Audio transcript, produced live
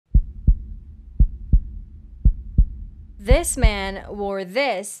This man wore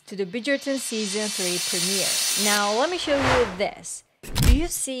this to the Bridgerton Season 3 premiere. Now, let me show you this. Do you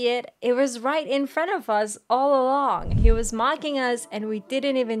see it? It was right in front of us all along. He was mocking us and we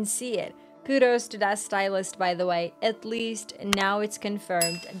didn't even see it. Kudos to that stylist, by the way. At least now it's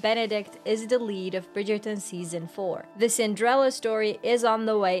confirmed. Benedict is the lead of Bridgerton Season 4. The Cinderella story is on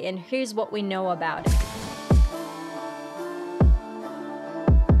the way, and here's what we know about it.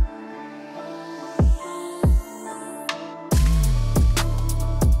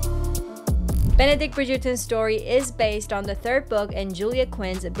 Benedict Bridgerton's story is based on the third book in Julia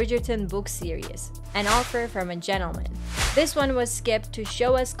Quinn's Bridgerton book series, An Offer from a Gentleman. This one was skipped to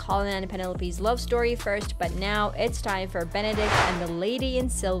show us Colin and Penelope's love story first, but now it's time for Benedict and the Lady in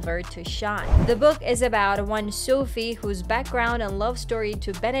Silver to shine. The book is about one Sophie, whose background and love story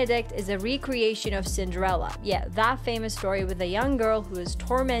to Benedict is a recreation of Cinderella. Yeah, that famous story with a young girl who is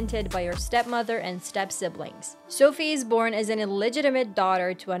tormented by her stepmother and step-siblings. Sophie is born as an illegitimate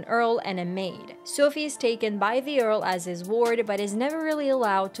daughter to an earl and a maid. Sophie is taken by the earl as his ward, but is never really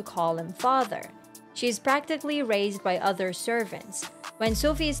allowed to call him father. She is practically raised by other servants. When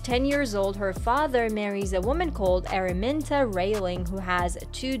Sophie is 10 years old, her father marries a woman called Araminta Railing, who has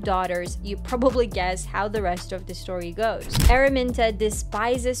 2 daughters. You probably guess how the rest of the story goes. Araminta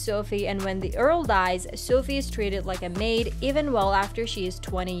despises Sophie, and when the earl dies, Sophie is treated like a maid even well after she is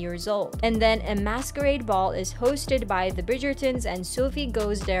 20 years old. And then a masquerade ball is hosted by the Bridgertons, and Sophie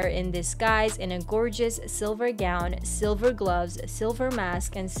goes there in disguise in a gorgeous silver gown, silver gloves, silver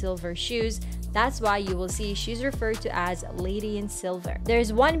mask, and silver shoes. That's why you will see she's referred to as Lady in Silver.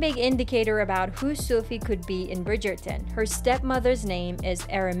 There's one big indicator about who Sophie could be in Bridgerton. Her stepmother's name is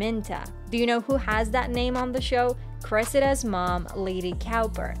Araminta. Do you know who has that name on the show? Cressida's mom, Lady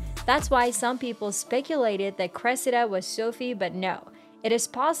Cowper. That's why some people speculated that Cressida was Sophie, but no. It is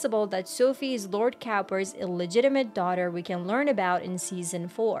possible that Sophie is Lord Cowper's illegitimate daughter we can learn about in Season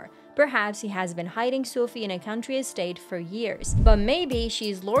 4. Perhaps he has been hiding Sophie in a country estate for years. But maybe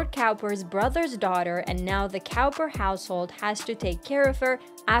she's Lord Cowper's brother's daughter, and now the Cowper household has to take care of her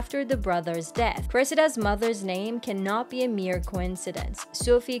after the brother's death. Cressida's mother's name cannot be a mere coincidence.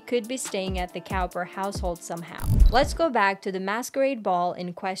 Sophie could be staying at the Cowper household somehow. Let's go back to the masquerade ball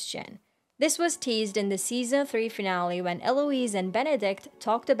in question. This was teased in the Season 3 finale when Eloise and Benedict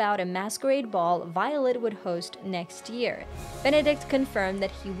talked about a masquerade ball Violet would host next year. Benedict confirmed that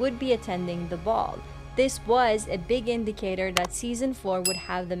he would be attending the ball. This was a big indicator that Season 4 would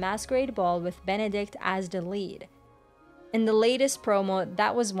have the masquerade ball with Benedict as the lead. In the latest promo,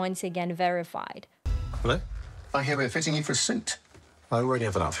 that was once again verified. Hello? I hear we're fitting you for a suit. I already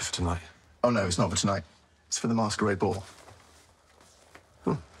have an outfit for tonight. Oh no, it's not for tonight. It's for the masquerade ball.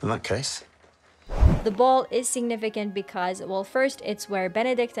 In that case. The ball is significant because, well, first, it's where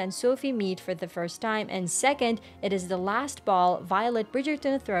Benedict and Sophie meet for the first time, and second, it is the last ball Violet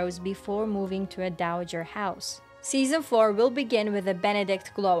Bridgerton throws before moving to a dowager house. Season 4 will begin with a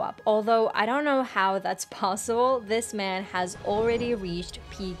Benedict glow-up, although I don't know how that's possible. This man has already reached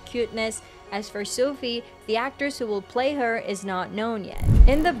peak cuteness. As for Sophie, the actress who will play her is not known yet.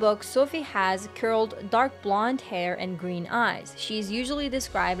 In the book, Sophie has curled dark blonde hair and green eyes. She is usually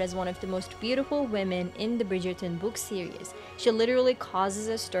described as one of the most beautiful women in the Bridgerton book series. She literally causes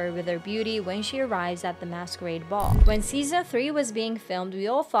a stir with her beauty when she arrives at the masquerade ball. When Season 3 was being filmed, we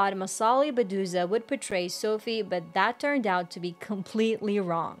all thought Masali Baduza would portray Sophie, but that turned out to be completely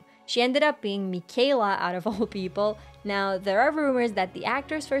wrong. She ended up being Michaela out of all people. Now, there are rumors that the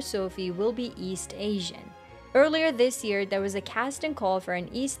actress for Sophie will be East Asian. Earlier this year, there was a casting call for an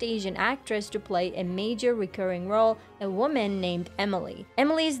East Asian actress to play a major recurring role, a woman named Emily.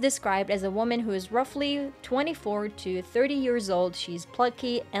 Emily is described as a woman who is roughly 24 to 30 years old. She's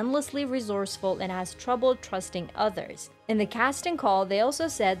plucky, endlessly resourceful, and has trouble trusting others. In the casting call, they also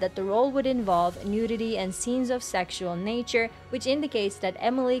said that the role would involve nudity and scenes of sexual nature, which indicates that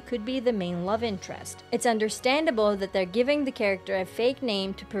Emily could be the main love interest. It's understandable that they're giving the character a fake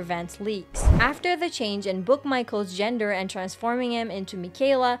name to prevent leaks. After the change in Book Michael's gender and transforming him into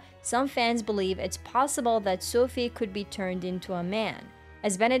Michaela, some fans believe it's possible that Sophie could be turned into a man,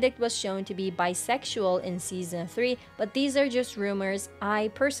 as Benedict was shown to be bisexual in Season 3, but these are just rumors.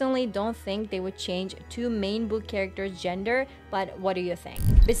 I personally don't think they would change 2 main book characters' gender, but what do you think?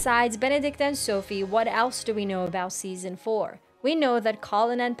 Besides Benedict and Sophie, what else do we know about Season 4? We know that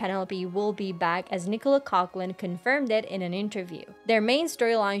Colin and Penelope will be back, as Nicola Coughlan confirmed it in an interview. Their main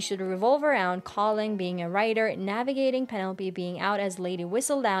storyline should revolve around Colin being a writer, navigating Penelope being out as Lady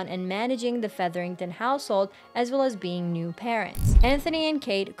Whistledown, and managing the Featherington household, as well as being new parents. Anthony and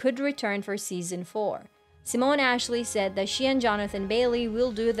Kate could return for Season 4. Simone Ashley said that she and Jonathan Bailey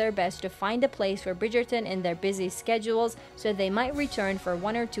will do their best to find a place for Bridgerton in their busy schedules, so they might return for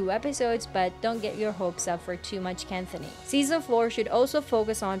 1 or 2 episodes, but don't get your hopes up for too much, Anthony. Season 4 should also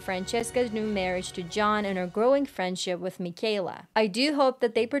focus on Francesca's new marriage to John and her growing friendship with Michaela. I do hope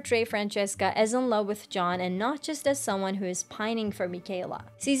that they portray Francesca as in love with John and not just as someone who is pining for Michaela.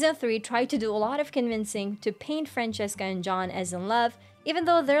 Season 3 tried to do a lot of convincing to paint Francesca and John as in love, even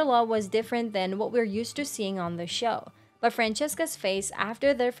though their love was different than what we're used to seeing on the show. But Francesca's face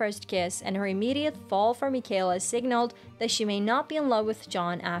after their first kiss and her immediate fall for Michaela signaled that she may not be in love with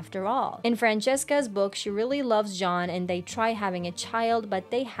John after all. In Francesca's book, she really loves John and they try having a child, but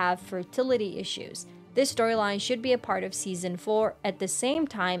they have fertility issues. This storyline should be a part of season 4. At the same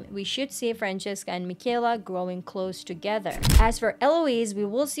time, we should see Francesca and Michaela growing close together. As for Eloise, we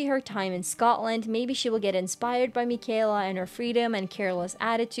will see her time in Scotland. Maybe she will get inspired by Michaela and her freedom and careless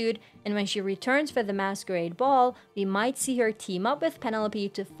attitude, and when she returns for the masquerade ball, we might see her team up with Penelope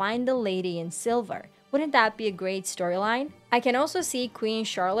to find the lady in silver. Wouldn't that be a great storyline? I can also see Queen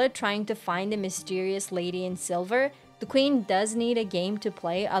Charlotte trying to find the mysterious lady in silver. The Queen does need a game to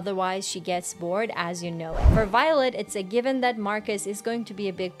play, otherwise she gets bored, as you know it. For Violet, it's a given that Marcus is going to be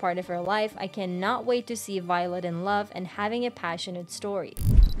a big part of her life. I cannot wait to see Violet in love and having a passionate story.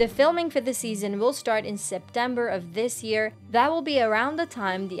 The filming for the season will start in September of this year. That will be around the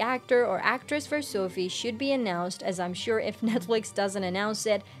time the actor or actress for Sophie should be announced, as I'm sure if Netflix doesn't announce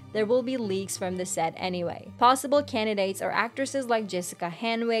it, there will be leaks from the set anyway. Possible candidates are actresses like Jessica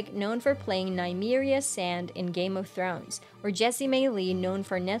Henwick, known for playing Nymeria Sand in Game of Thrones, or Jessie May Lee, known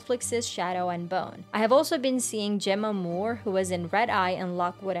for Netflix's Shadow and Bone. I have also been seeing Gemma Moore, who was in Red Eye and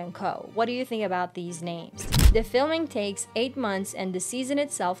Lockwood & Co. What do you think about these names? The filming takes 8 months and the season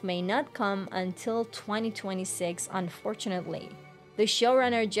itself may not come until 2026, unfortunately. The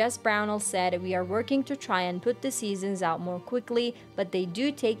showrunner Jess Brownell said, "We are working to try and put the seasons out more quickly, but they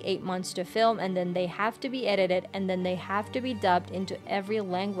do take 8 months to film, and then they have to be edited, and then they have to be dubbed into every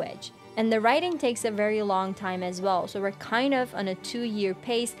language. And the writing takes a very long time as well, so we're kind of on a 2-year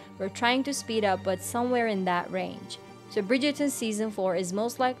pace. We're trying to speed up, but somewhere in that range." So Bridgerton Season 4 is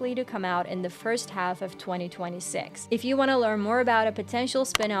most likely to come out in the first half of 2026. If you want to learn more about a potential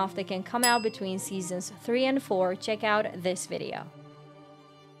spin-off that can come out between seasons 3 and 4, check out this video.